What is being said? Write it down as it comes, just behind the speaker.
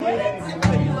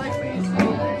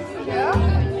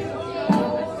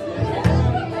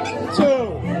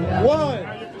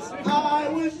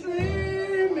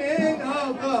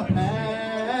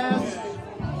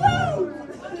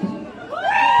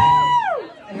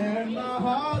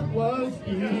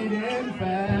eating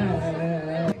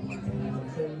fast.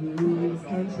 Lose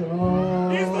control.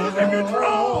 He's losing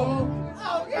control!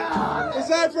 Oh God! Is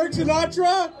that Frank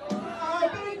Sinatra? I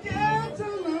began to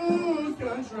lose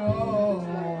control.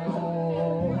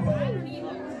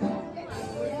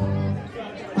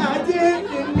 I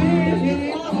didn't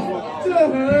mean to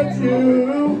hurt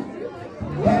you,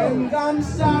 and I'm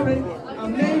sorry I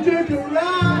made you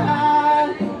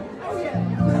cry.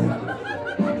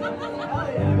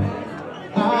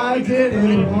 I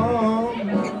didn't want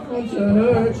to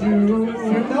hurt you.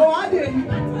 No, I didn't.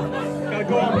 Gotta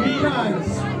go on Be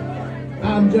nice.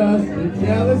 I'm just a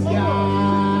jealous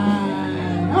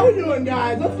guy. How we doing,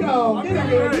 guys? Let's go. Get it,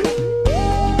 baby.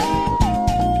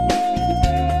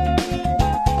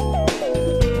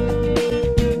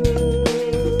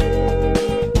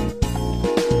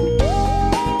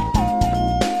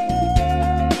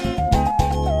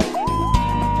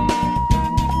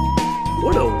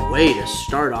 What a way to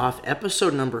start off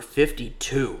episode number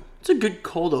 52. It's a good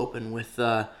cold open with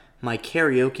my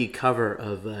karaoke cover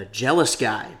of Jealous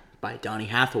Guy by Donny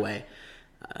Hathaway.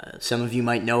 Some of you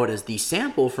might know it as the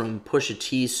sample from Pusha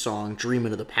T's song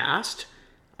Dreamin' of the Past.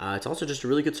 It's also just a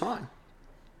really good song.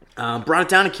 Brought it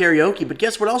down to karaoke, but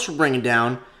guess what else we're bringing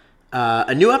down?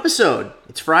 A new episode.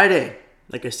 It's Friday.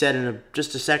 Like I said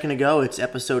just a second ago, it's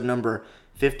episode number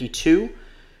 52.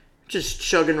 Just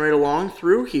chugging right along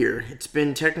through here. It's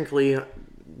been technically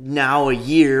now a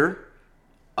year's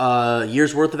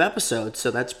worth of episodes, so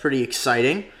that's pretty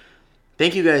exciting.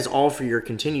 Thank you guys all for your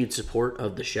continued support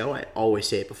of the show. I always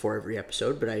say it before every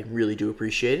episode, but I really do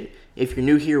appreciate it. If you're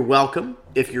new here, welcome.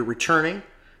 If you're returning,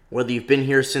 whether you've been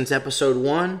here since episode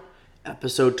 1,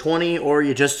 episode 20, or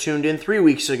you just tuned in 3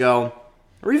 weeks ago,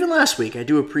 or even last week, I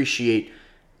do appreciate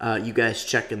you guys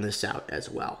checking this out as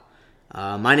well.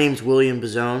 My name's William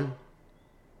Bazone.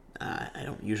 I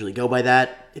don't usually go by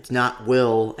that. It's not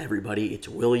Will, everybody. It's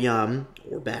William,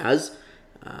 or Baz.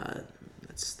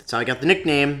 That's how I got the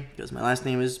nickname, because my last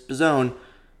name is Bazone.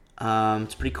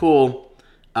 It's pretty cool.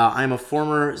 I'm a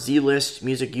former Z-List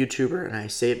music YouTuber, and I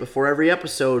say it before every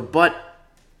episode, but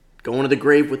going to the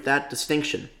grave with that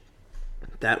distinction.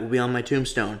 That will be on my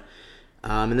tombstone.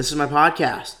 And this is my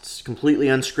podcast. It's completely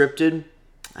unscripted.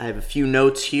 I have a few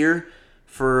notes here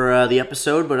for the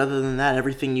episode, but other than that,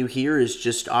 everything you hear is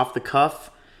just off the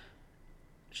cuff,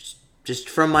 just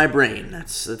from my brain.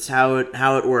 That's how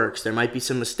it works. There might be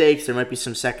some mistakes, there might be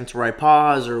some seconds where I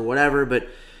pause or whatever, but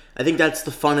I think that's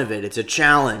the fun of it. It's a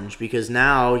challenge because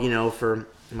now, for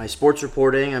my sports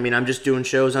reporting, I'm just doing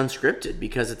shows unscripted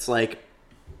because it's like,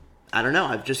 I don't know,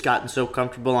 I've just gotten so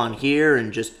comfortable on here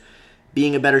and just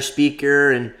being a better speaker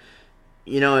and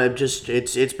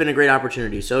it's been a great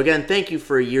opportunity. So again, thank you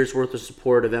for a year's worth of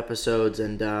support of episodes,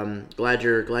 and glad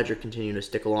you're continuing to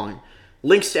stick along.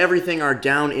 Links to everything are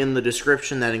down in the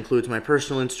description. That includes my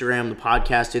personal Instagram, the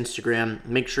podcast Instagram.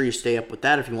 Make sure you stay up with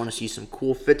that if you want to see some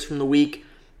cool fits from the week.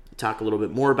 Talk a little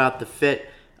bit more about the fit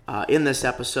in this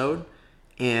episode.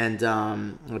 And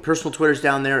my personal Twitter's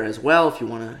down there as well if you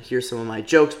want to hear some of my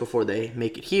jokes before they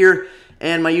make it here.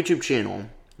 And my YouTube channel,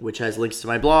 which has links to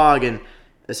my blog and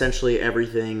essentially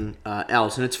everything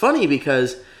else. And it's funny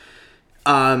because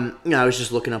I was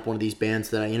just looking up one of these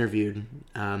bands that I interviewed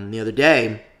the other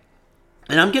day,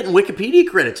 and I'm getting Wikipedia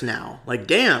credits now. Like,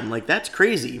 damn, that's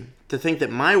crazy to think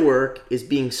that my work is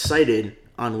being cited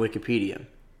on Wikipedia.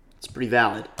 It's pretty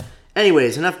valid.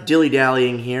 Anyways, enough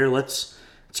dilly-dallying here. Let's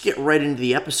get right into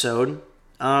the episode.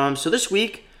 So this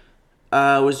week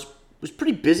was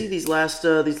pretty busy these last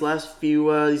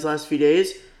few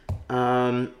days.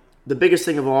 The biggest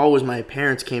thing of all was my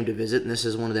parents came to visit, and this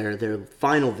is one of their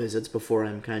final visits before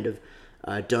I'm kind of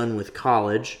done with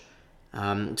college.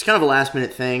 It's kind of a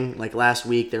last-minute thing. Like last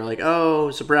week, they were like, "Oh,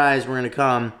 surprise, we're going to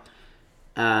come."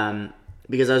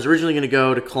 Because I was originally going to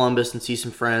go to Columbus and see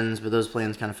some friends, but those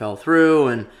plans kind of fell through,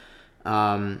 and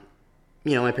my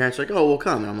parents were like, "Oh, we'll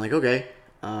come," and I'm like, "Okay."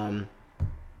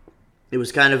 It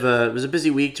was a busy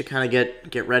week to kind of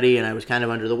get ready, and I was kind of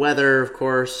under the weather, of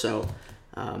course, so.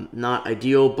 Not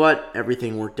ideal, but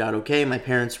everything worked out okay. My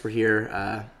parents were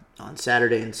here on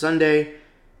Saturday and Sunday.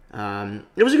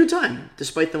 It was a good time,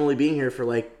 despite them only being here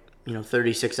for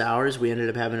 36 hours. We ended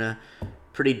up having a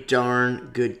pretty darn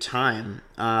good time.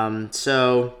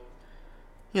 So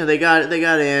they got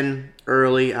in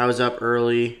early. I was up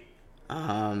early,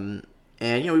 and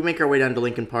we make our way down to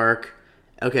Lincoln Park.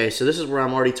 Okay, so this is where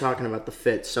I'm already talking about the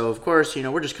fit. So of course,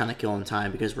 we're just kind of killing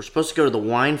time because we're supposed to go to the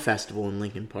wine festival in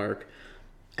Lincoln Park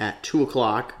at 2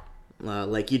 o'clock,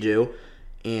 like you do,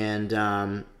 and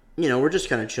we're just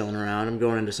kind of chilling around. I'm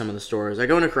going into some of the stores. I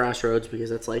go into Crossroads because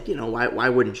that's why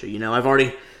wouldn't you? I've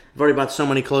already bought so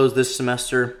many clothes this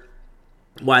semester.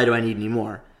 Why do I need any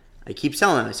more? I keep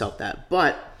telling myself that,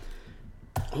 but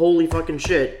holy fucking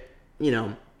shit,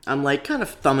 I'm like kind of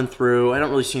thumbing through. I don't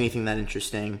really see anything that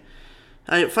interesting.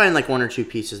 I find like one or two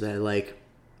pieces that I like,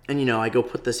 and I go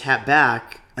put this hat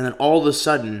back, and then all of a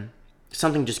sudden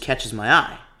something just catches my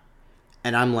eye,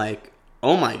 and I'm like,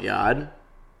 oh my god,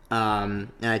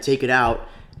 and I take it out,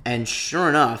 and sure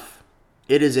enough,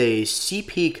 it is a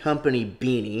CP Company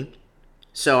beanie.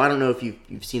 So I don't know if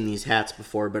you've seen these hats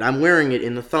before, but I'm wearing it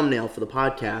in the thumbnail for the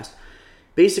podcast.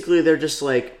 Basically, they're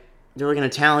like an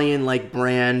Italian like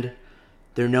brand.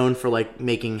 They're known for like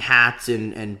making hats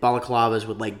and balaclavas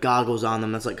with like goggles on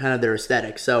them. That's like kind of their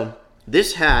aesthetic. So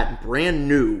this hat, brand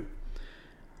new,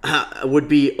 would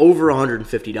be over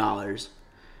 $150.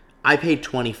 I paid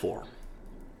 $24,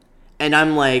 and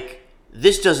I'm like,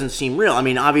 this doesn't seem real. I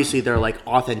mean, obviously there are like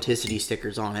authenticity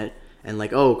stickers on it, and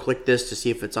like, oh, click this to see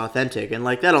if it's authentic, and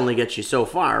like that only gets you so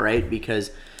far, right?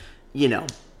 Because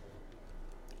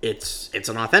it's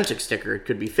an authentic sticker. It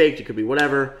could be faked. It could be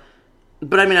whatever.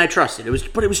 But I mean, I trust it. It was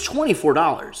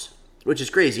 $24, which is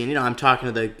crazy. And I'm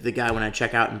talking to the guy when I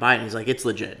check out and buy it, and he's like, it's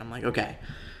legit. I'm like, okay.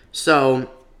 So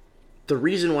the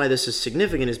reason why this is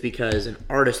significant is because an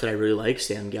artist that I really like,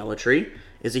 Sam Gellatree,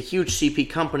 is a huge CP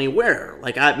Company wearer.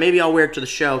 Like, maybe I'll wear it to the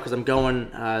show because I'm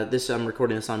going. I'm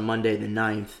recording this on Monday the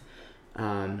 9th,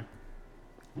 and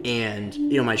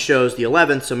my show's the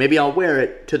 11th, so maybe I'll wear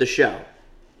it to the show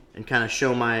and kind of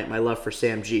show my love for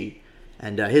Sam G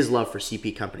and his love for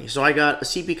CP Company. So I got a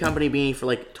CP Company beanie for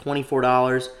like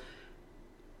 $24.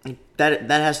 That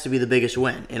has to be the biggest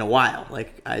win in a while.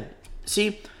 Like,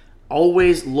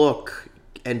 always look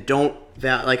and don't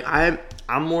like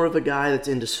I'm more of a guy that's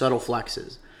into subtle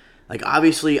flexes. Like,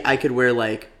 obviously I could wear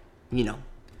like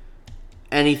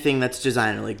anything that's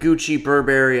designer, like Gucci,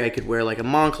 Burberry. I could wear like a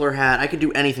Moncler hat. I could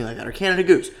do anything like that, or Canada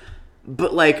Goose.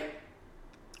 But like,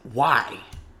 why?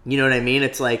 You know what I mean?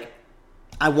 It's like,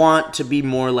 I want to be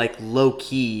more like low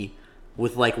key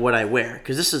with like what I wear,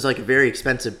 because this is like a very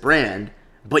expensive brand,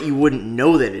 but you wouldn't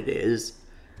know that it is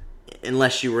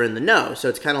unless you were in the know. So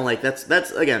it's kind of like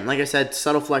that's again, like I said,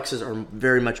 subtle flexes are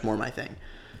very much more my thing.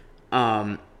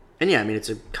 And yeah, I mean, it's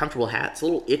a comfortable hat. It's a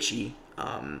little itchy,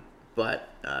 but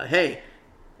hey,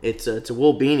 it's a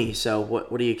wool beanie. So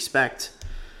what do you expect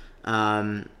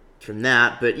from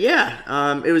that? But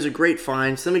yeah, it was a great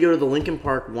find. So then we go to the Lincoln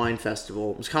Park Wine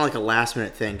Festival. It was kind of like a last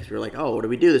minute thing because we were like, oh, what do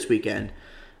we do this weekend?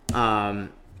 And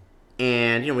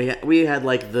we had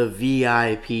like the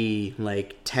VIP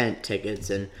like tent tickets,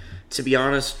 and to be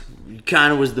honest,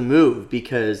 kind of was the move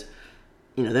because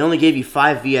they only gave you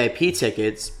 5 VIP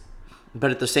tickets,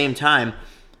 but at the same time,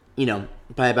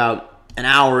 by about an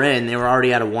hour in, they were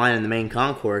already out of wine in the main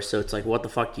concourse. So it's like, what the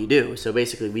fuck do you do? So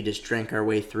basically, we just drank our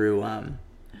way through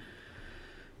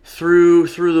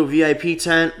the VIP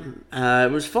tent.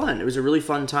 It was fun. It was a really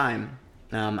fun time.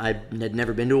 I had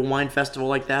never been to a wine festival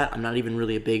like that. I'm not even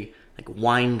really a big like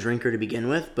wine drinker to begin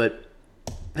with, but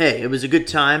hey, it was a good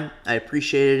time. I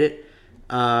appreciated it.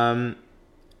 And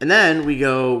then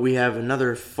we have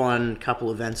another fun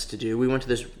couple events to do. We went to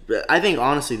this, I think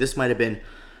honestly, this might have been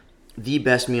the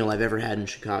best meal I've ever had in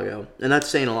Chicago. And that's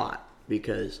saying a lot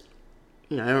because,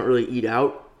 I don't really eat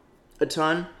out a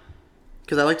ton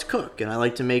because I like to cook and I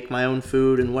like to make my own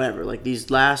food and whatever. Like, these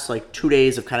last like 2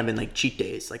 days have kind of been like cheat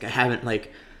days. Like, I haven't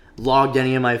like logged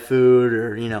any of my food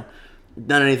or,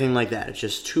 done anything like that. It's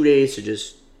just 2 days to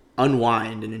just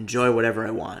unwind and enjoy whatever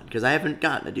I want because I haven't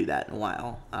gotten to do that in a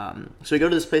while. So we go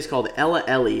to this place called Ella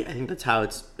Ellie. I think that's how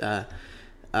it's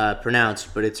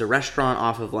pronounced, but it's a restaurant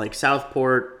off of like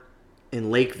Southport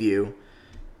in Lakeview.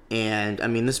 And I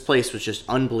mean, this place was just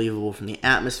unbelievable, from the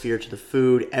atmosphere to the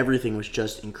food. Everything was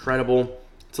just incredible.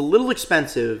 It's a little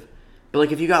expensive, but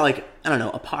like if you got like, I don't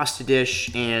know, a pasta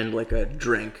dish and like a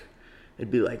drink,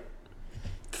 it'd be like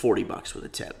 $40 with a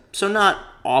tip. So not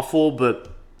awful,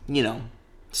 but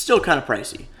still kind of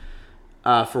pricey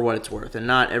for what it's worth. And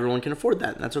not everyone can afford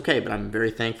that, and that's okay. But I'm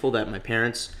very thankful that my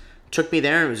parents took me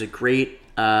there. It was a great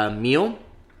meal.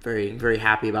 Very, very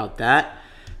happy about that.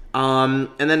 And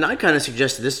then I kind of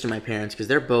suggested this to my parents because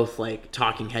they're both like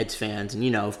Talking Heads fans,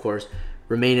 and of course,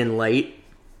 Remain in Light,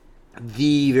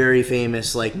 the very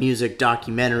famous like music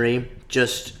documentary,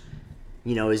 just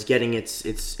is getting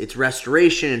its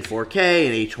restoration in 4K,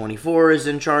 and A24 is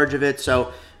in charge of it,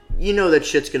 so that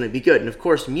shit's gonna be good. And of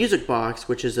course, Music Box,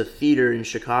 which is a theater in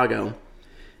Chicago,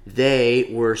 they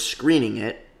were screening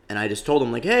it, and I just told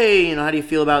them like, hey, how do you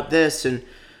feel about this? And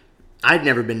I'd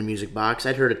never been to Music Box.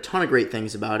 I'd heard a ton of great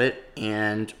things about it,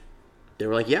 and they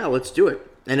were like, yeah, let's do it.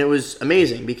 And it was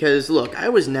amazing because, look, I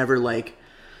was never, like,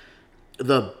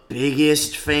 the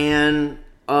biggest fan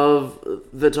of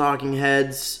the Talking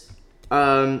Heads,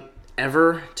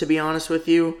 ever, to be honest with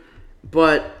you.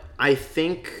 But I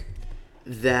think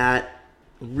that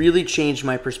really changed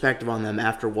my perspective on them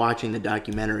after watching the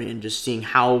documentary and just seeing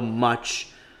how much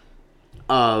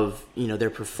of, their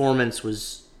performance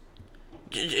was,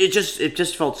 it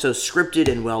just felt so scripted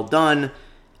and well done.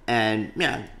 And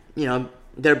yeah,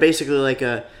 they're basically like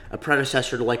a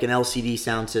predecessor to like an LCD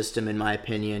sound system, in my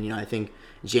opinion. I think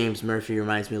James Murphy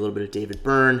reminds me a little bit of David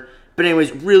Byrne. But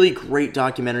anyways, really great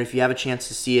documentary. If you have a chance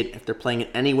to see it, if they're playing it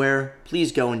anywhere,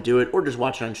 please go and do it, or just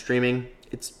watch it on streaming.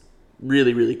 It's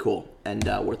really, really cool and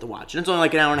worth a watch. And it's only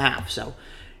like an hour and a half, so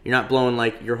you're not blowing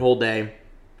like your whole day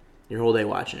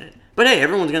watching it. But hey,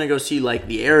 everyone's gonna go see like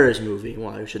the Eras movie. Well,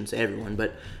 I shouldn't say everyone,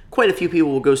 but quite a few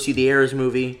people will go see the Eras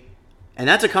movie, and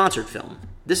that's a concert film.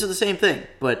 This is the same thing,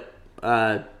 but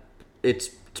it's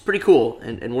pretty cool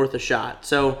and worth a shot.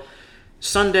 So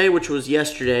Sunday, which was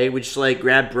yesterday, we just like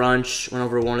grabbed brunch, went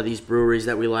over to one of these breweries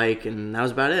that we like, and that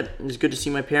was about it. It was good to see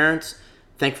my parents.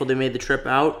 Thankful they made the trip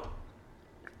out,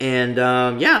 and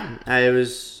yeah, I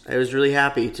was really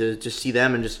happy to just see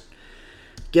them and just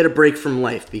get a break from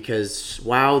life, because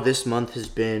wow, this month has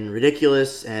been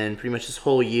ridiculous, and pretty much this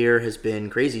whole year has been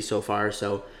crazy so far.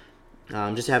 So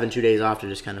just having 2 days off to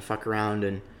just kind of fuck around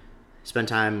and spend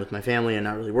time with my family and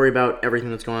not really worry about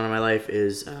everything that's going on in my life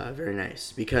is very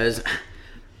nice, because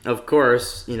of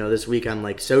course, this week I'm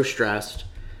like so stressed.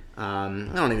 I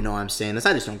don't even know why I'm saying this.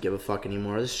 I just don't give a fuck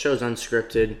anymore. This show's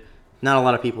unscripted. Not a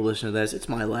lot of people listen to this. It's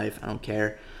my life. I don't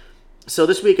care. So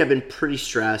this week I've been pretty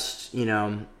stressed.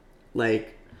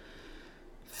 Like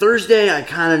Thursday I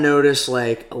kind of noticed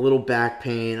like a little back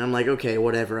pain. I'm like, okay,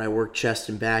 whatever. I worked chest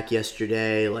and back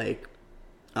yesterday. Like,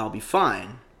 I'll be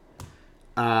fine.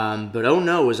 But oh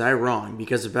no, was I wrong,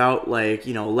 because about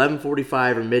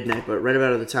 11:45 or midnight, but right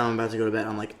about at the time I'm about to go to bed,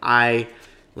 I'm like,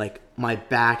 my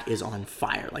back is on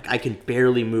fire. Like, I can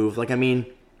barely move. Like,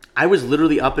 I was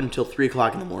literally up until 3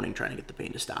 o'clock in the morning trying to get the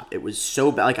pain to stop. It was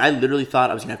so bad. Like, I literally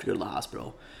thought I was gonna have to go to the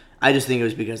hospital. I just think it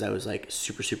was because I was like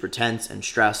super, super tense and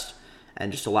stressed,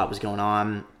 and just a lot was going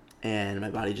on, and my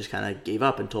body just kind of gave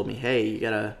up and told me, hey, you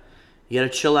gotta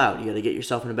chill out. You gotta get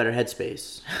yourself in a better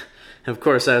headspace. And of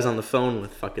course, I was on the phone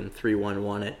with fucking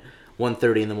 311 at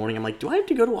 1:30 in the morning. I'm like, do I have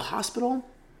to go to a hospital?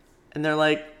 And they're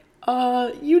like,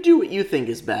 you do what you think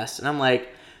is best. And I'm like,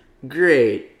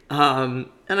 great. And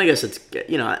I guess it's,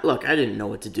 look, I didn't know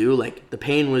what to do. Like, the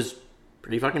pain was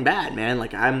pretty fucking bad, man.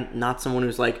 Like, I'm not someone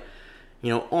who's like,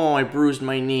 oh, I bruised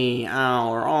my knee,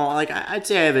 ow, or oh, like, I'd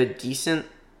say I have a decent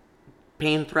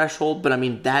pain threshold, but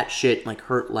that shit, like,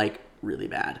 hurt, like, really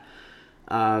bad.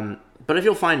 But I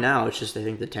feel fine now. It's just, I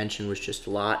think the tension was just a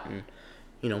lot, and,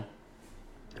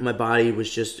 my body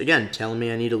was just, again, telling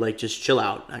me I need to, like, just chill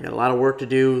out. I got a lot of work to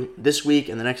do this week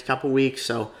and the next couple weeks,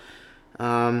 so,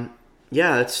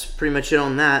 yeah, that's pretty much it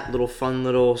on that little fun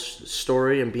little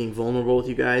story and being vulnerable with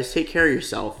you guys. Take care of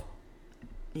yourself.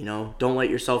 Don't let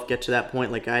yourself get to that point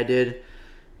like I did.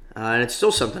 And it's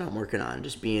still something I'm working on,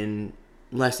 just being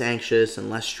less anxious and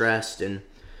less stressed, and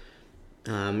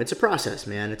it's a process,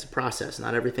 man. It's a process.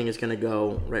 Not everything is going to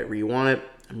go right where you want it.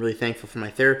 I'm really thankful for my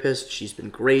therapist. She's been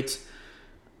great,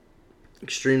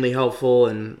 extremely helpful,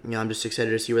 and I'm just excited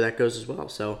to see where that goes as well.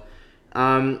 So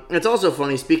it's also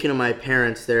funny, speaking of my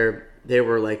parents, they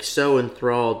were like so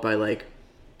enthralled by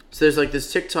so there's like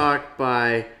this TikTok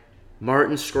by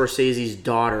Martin Scorsese's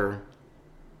daughter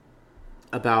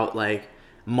about like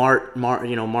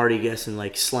Marty guessing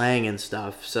like slang and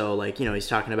stuff. So he's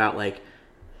talking about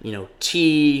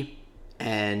tea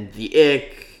and the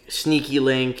ick, sneaky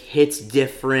link, hits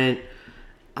different,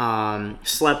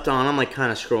 slept on. I'm like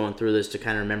kind of scrolling through this to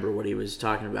kind of remember what he was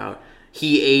talking about.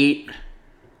 He ate,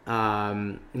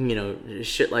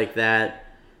 shit like that.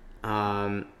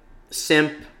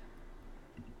 Simp.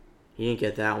 You didn't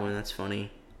get that one. That's funny.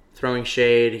 Throwing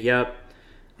shade. Yep.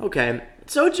 Okay.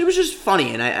 So it was just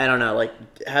funny, and I don't know, like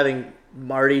having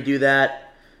Marty do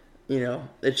that.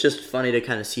 It's just funny to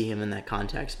kind of see him in that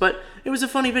context. But it was a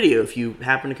funny video. If you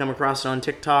happen to come across it on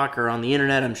TikTok or on the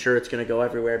internet, I'm sure it's going to go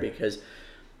everywhere because,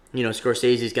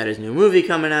 Scorsese's got his new movie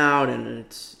coming out, and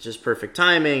it's just perfect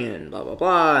timing, and blah, blah,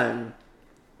 blah. And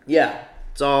yeah,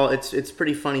 it's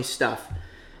pretty funny stuff.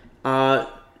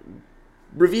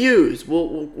 Reviews.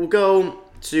 We'll go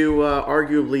to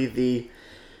arguably the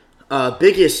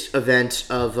biggest event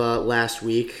of last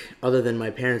week, other than my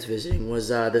parents visiting, was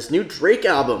this new Drake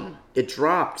album. It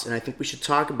dropped, and I think we should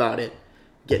talk about it.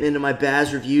 Getting into my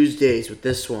Baz Reviews days with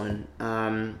this one.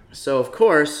 So, of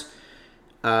course,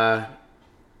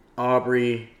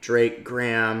 Aubrey Drake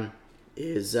Graham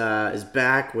is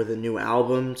back with a new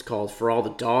album. It's called For All the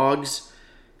Dogs.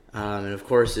 And, of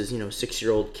course, his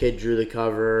 6-year-old kid drew the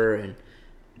cover, and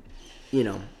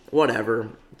whatever.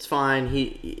 It's fine.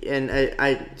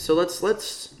 So let's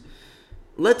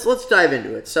dive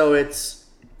into it. So it's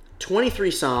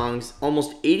 23 songs,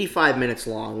 almost 85 minutes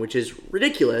long, which is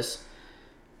ridiculous.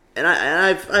 And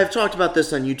I've talked about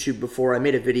this on YouTube before. I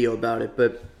made a video about it,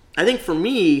 but I think for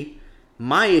me,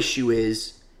 my issue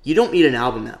is you don't need an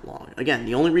album that long. Again,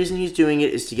 the only reason he's doing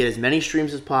it is to get as many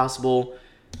streams as possible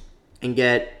and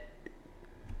get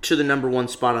to the number one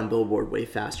spot on Billboard way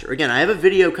faster. Again, I have a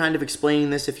video kind of explaining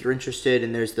this if you're interested,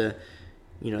 and there's the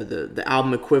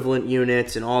album equivalent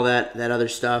units and all that other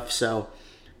stuff. So,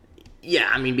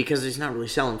 yeah, I mean, because he's not really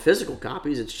selling physical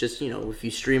copies, it's just, if you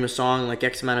stream a song like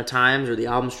X amount of times or the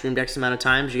album streamed X amount of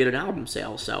times, you get an album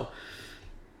sale. So,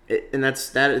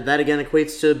 that again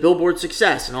equates to Billboard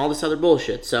success and all this other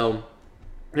bullshit. So,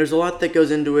 there's a lot that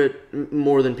goes into it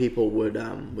more than people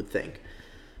would think.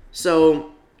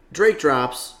 So, Drake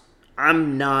drops.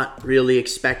 I'm not really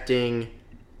expecting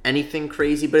anything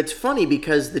crazy, but it's funny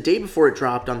because the day before it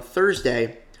dropped on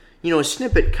Thursday, a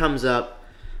snippet comes up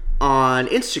on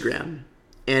Instagram,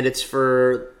 and it's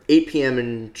for 8 p.m.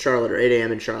 in Charlotte or 8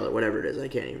 a.m. in Charlotte, whatever it is. I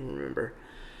can't even remember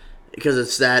because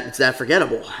it's that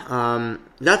forgettable.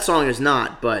 That song is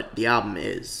not, but the album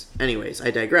is. Anyways, I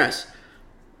digress.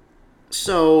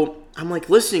 So I'm like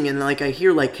listening, and like I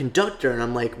hear like Conductor, and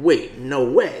I'm like, wait, no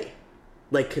way.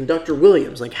 Like Conductor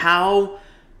Williams, like how,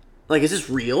 like is this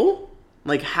real?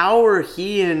 Like how are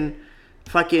he and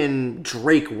fucking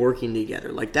Drake working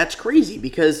together? Like that's crazy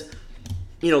because,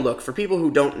 look, for people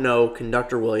who don't know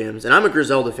Conductor Williams, and I'm a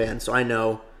Griselda fan, so I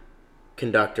know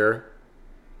Conductor.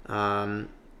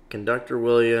 Conductor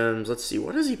Williams, let's see,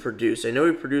 what does he produce? I know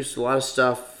he produced a lot of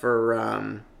stuff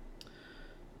for,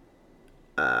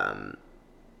 so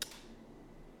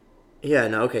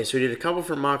he did a couple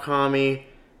for Mach-Hommy.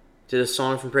 Did a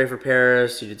song from Pray for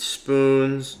Paris. He did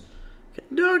Spoons.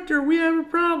 Conductor, we have a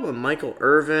problem. Michael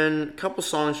Irvin. A couple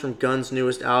songs from Gunn's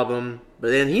newest album. But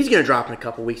then he's going to drop in a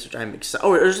couple weeks, which I'm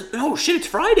excited. Oh, shit, it's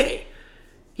Friday.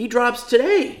 He drops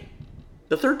today.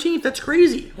 The 13th. That's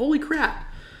crazy. Holy crap.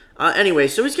 Anyway,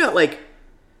 so he's got like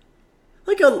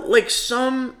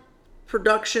some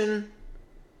production,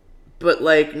 but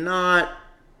like not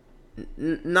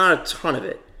a ton of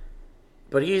it.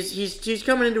 But he's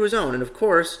coming into his own, and of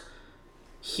course,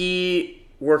 he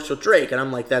works with Drake, and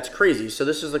I'm like, that's crazy. So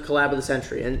this is the collab of the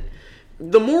century. And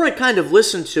the more I kind of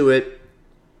listen to it,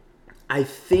 I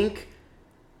think,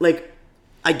 like,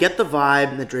 I get the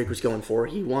vibe that Drake was going for.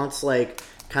 He wants, like,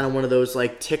 kind of one of those,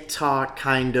 like, TikTok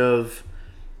kind of,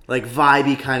 like,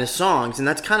 vibey kind of songs. And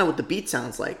that's kind of what the beat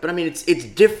sounds like. But, I mean, it's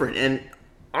different. And,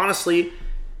 honestly,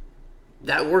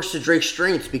 that works to Drake's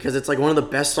strengths because it's, like, one of the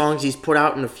best songs he's put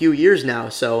out in a few years now.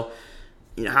 So,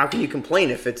 how can you complain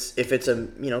if it's a,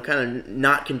 kind of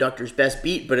not Conductor's best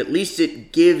beat, but at least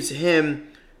it gives him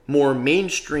more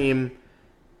mainstream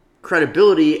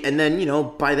credibility, and then,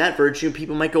 by that virtue,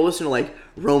 people might go listen to, like,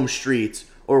 Rome Streets,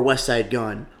 or West Side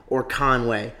Gun, or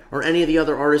Conway, or any of the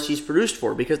other artists he's produced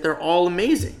for, because they're all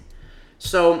amazing.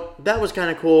 So, that was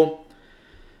kind of cool.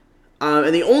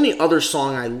 And the only other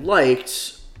song I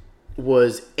liked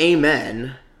was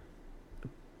Amen,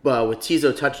 with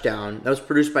Tizo Touchdown. That was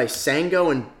produced by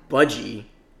Sango and Budgie,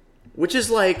 which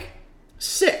is, like,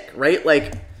 sick, right?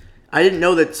 Like, I didn't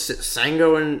know that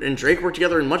Sango and Drake worked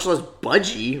together, and much less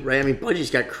Budgie, right? I mean, Budgie's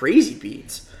got crazy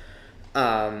beats.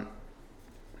 But,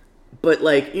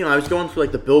 like, I was going through,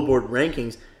 like, the Billboard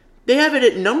rankings. They have it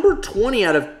at number 20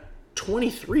 out of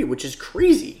 23, which is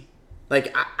crazy.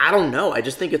 Like, I don't know. I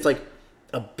just think it's, like,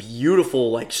 a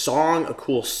beautiful, like, song, a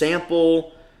cool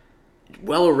sample,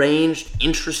 well arranged,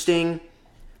 interesting.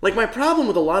 Like, my problem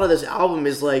with a lot of this album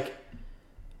is, like,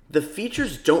 the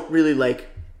features don't really, like,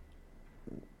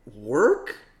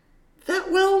 work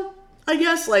that well, I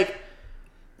guess. Like,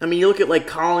 I mean, you look at, like,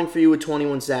 Calling for You with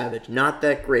 21 Savage, not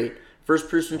that great. First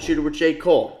Person Shooter with J.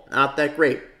 Cole, not that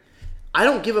great. I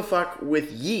Don't Give a Fuck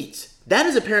with Yeet. That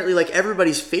is apparently, like,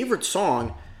 everybody's favorite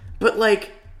song, but,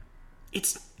 like,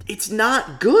 it's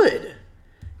not good.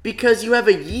 Because you have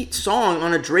a Yeet song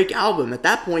on a Drake album. At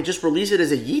that point, just release it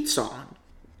as a Yeet song.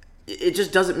 It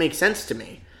just doesn't make sense to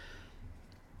me.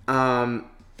 And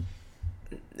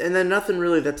then nothing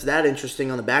really that's that interesting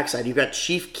on the backside. You've got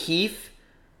Chief Keef.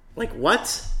 Like,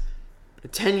 what?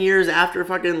 10 years after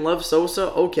fucking Love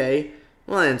Sosa? Okay.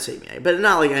 Well, I didn't say me. But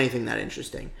not like anything that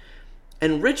interesting.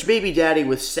 And Rich Baby Daddy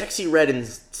with Sexy Red and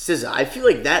SZA. I feel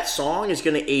like that song is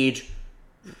going to age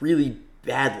really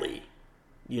badly.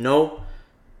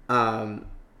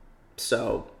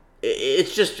 So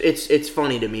it's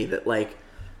funny to me that, like,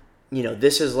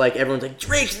 this is like, everyone's like,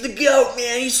 Drake's the GOAT,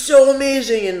 man, he's so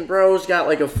amazing, and bro's got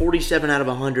like a 47 out of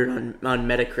 100 on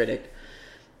Metacritic.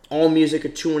 All Music a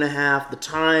 2.5, The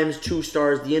Times 2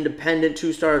 stars, The Independent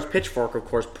 2 stars, Pitchfork of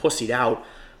course pussied out.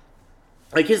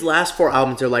 Like his last 4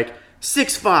 albums are like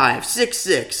 6.5,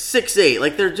 6.6, 6.8.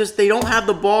 Like they don't have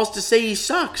the balls to say he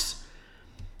sucks.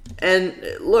 And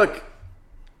look,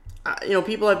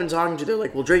 people I've been talking to, they're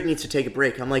like, well, Drake needs to take a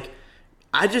break. I'm like,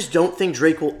 I just don't think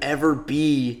Drake will ever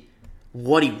be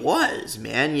what he was,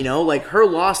 man. Like her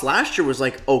loss last year was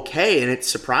like okay, and it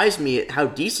surprised me at how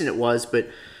decent it was, but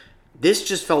this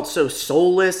just felt so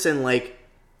soulless and like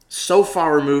so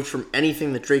far removed from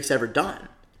anything that Drake's ever done.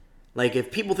 Like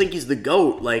if people think he's the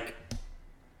GOAT, like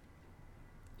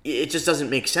it just doesn't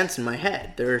make sense in my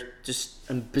head. There are just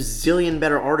a bazillion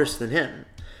better artists than him.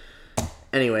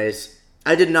 Anyways,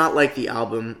 I did not like the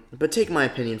album, but take my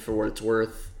opinion for what it's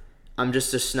worth. I'm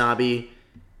just a snobby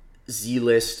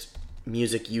Z-list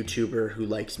music YouTuber who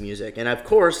likes music. And of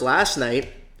course, last night,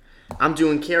 I'm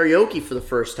doing karaoke for the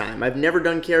first time. I've never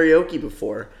done karaoke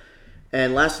before.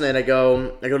 And last night I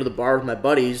go to the bar with my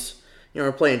buddies.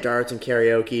 We're playing darts and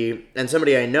karaoke. And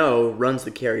somebody I know runs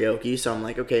the karaoke. So I'm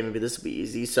like, okay, maybe this will be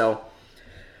easy. So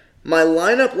my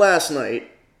lineup last night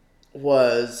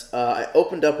was, I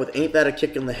opened up with Ain't That a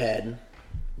Kick in the Head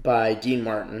by Dean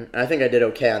Martin. I think I did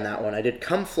okay on that one. I did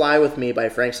Come Fly With Me by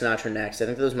Frank Sinatra next. I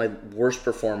think that was my worst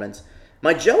performance.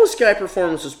 My Jealous Guy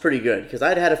performance was pretty good because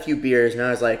I'd had a few beers and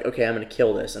I was like, okay, I'm going to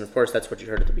kill this. And of course, that's what you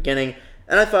heard at the beginning.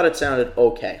 And I thought it sounded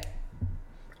okay.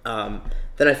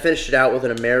 Then I finished it out with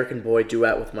an American Boy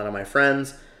duet with one of my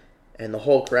friends. And the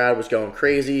whole crowd was going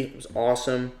crazy. It was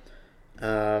awesome.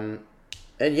 And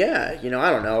yeah, I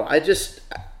don't know.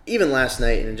 Even last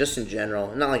night and just in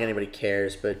general, not like anybody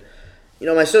cares, but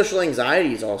my social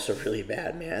anxiety is also really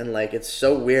bad, man. Like, it's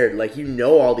so weird. Like,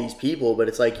 all these people, but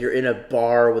it's like you're in a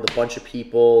bar with a bunch of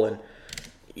people and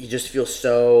you just feel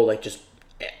so, like, just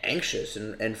anxious.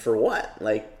 And for what?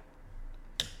 Like,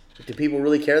 do people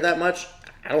really care that much?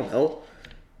 I don't know.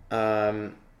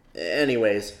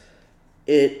 Anyways,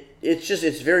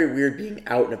 it's very weird being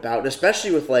out and about, especially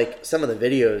with, like, some of the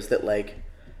videos that, like,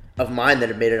 of mine that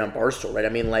have made it on Barstool, right? I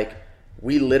mean, like,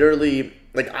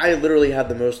 I literally have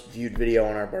the most viewed video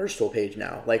on our Barstool page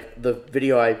now. Like, the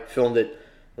video I filmed at,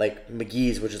 like,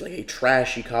 McGee's, which is, like, a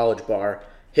trashy college bar,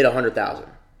 hit 100,000.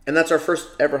 And that's our first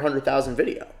ever 100,000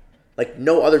 video. Like,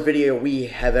 no other video we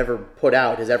have ever put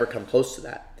out has ever come close to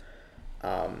that.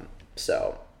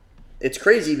 So, it's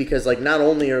crazy because, like, not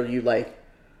only are you, like,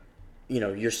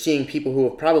 you're seeing people who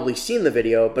have probably seen the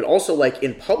video, but also, like,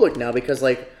 in public now because,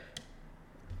 like,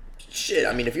 shit,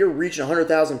 I mean, if you're reaching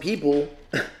 100,000 people,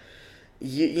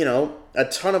 a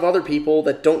ton of other people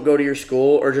that don't go to your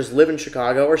school or just live in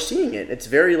Chicago are seeing it. It's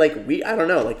very, like, I don't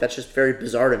know, like, that's just very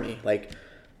bizarre to me. Like,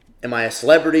 am I a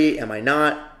celebrity? Am I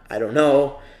not? I don't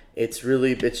know. It's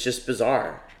just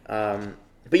bizarre.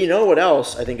 But you know what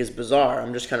else I think is bizarre?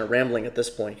 I'm just kind of rambling at this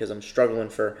point because I'm struggling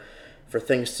for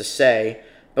things to say.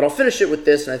 But I'll finish it with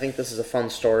this, and I think this is a fun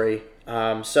story.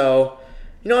 So,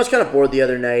 I was kind of bored the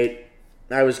other night.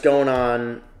 I was going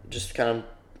on, just kind of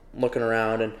looking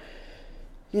around, and,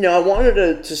 I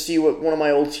wanted to see what one of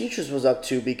my old teachers was up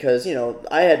to because,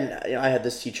 I had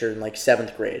this teacher in, like,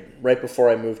 7th grade, right before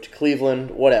I moved to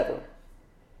Cleveland, whatever.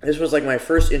 This was, like, my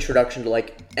first introduction to,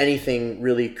 like, anything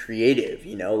really creative,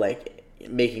 like,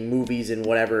 making movies and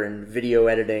whatever, and video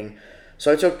editing.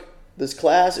 So I took this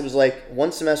class. It was, like,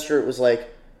 one semester it was, like,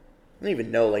 I don't even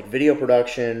know, like, video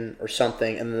production or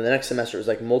something, and then the next semester it was,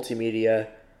 like, multimedia.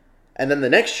 And then the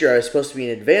next year I was supposed to be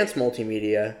in advanced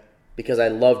multimedia because I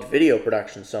loved video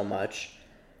production so much.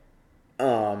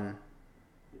 And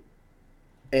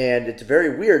it's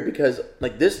very weird because,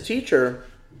 like, this teacher,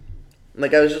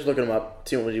 like, I was just looking him up,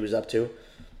 seeing what he was up to.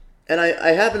 And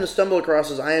I happened to stumble across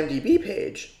his IMDb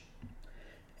page.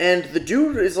 And the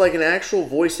dude is, like, an actual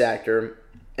voice actor.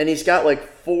 And he's got, like,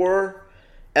 4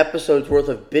 episodes worth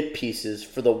of bit pieces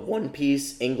for the One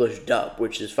Piece English dub,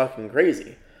 which is fucking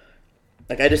crazy.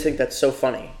 Like, I just think that's so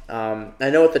funny. I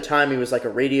know at the time he was like a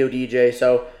radio DJ,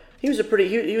 so he was a pretty,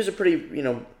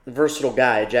 versatile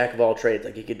guy, a jack of all trades.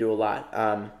 Like, he could do a lot.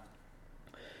 And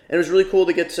it was really cool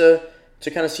to get to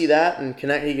kind of see that and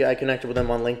connect. I connected with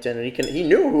him on LinkedIn, and he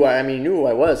knew who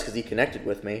I was because he connected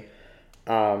with me.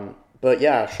 But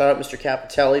yeah, shout out Mr.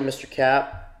 Capitelli, Mr.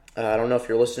 Cap. I don't know if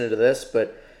you're listening to this,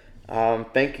 but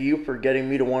thank you for getting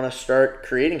me to want to start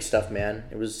creating stuff, man.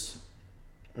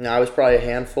 I was probably a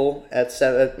handful at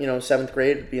 7th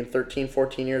grade, being 13,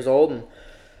 14 years old, and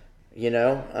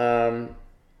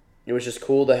it was just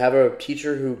cool to have a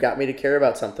teacher who got me to care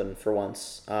about something for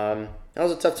once. That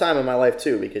was a tough time in my life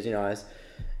too because I was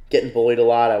getting bullied a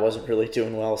lot. I wasn't really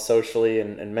doing well socially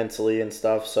and mentally and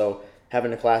stuff. So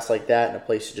having a class like that and a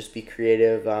place to just be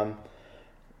creative,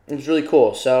 It was really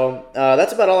cool. So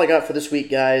that's about all I got for this week,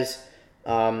 guys.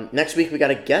 Next week we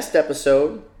got a guest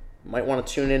episode. Might want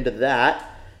to tune into that.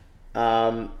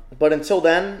 But until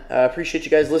then, I appreciate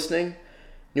you guys listening.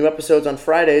 New episodes on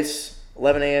Fridays,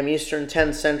 11 a.m. Eastern,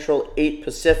 10 Central, 8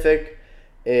 Pacific.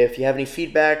 If you have any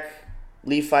feedback,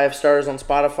 leave 5 stars on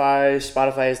Spotify.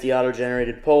 Spotify has the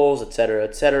auto-generated polls, etc.,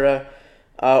 etc.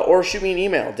 Or shoot me an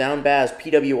email,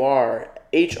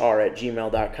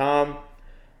 downbazpwrhr@gmail.com.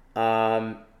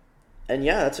 And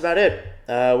yeah, that's about it.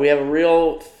 We have a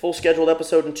real full scheduled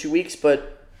episode in 2 weeks,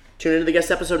 but tune into the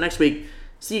guest episode next week.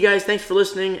 See you guys. Thanks for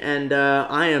listening. And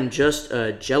I am just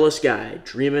a jealous guy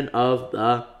dreaming of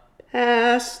the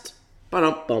past.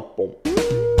 Ba-dum-bum-bum.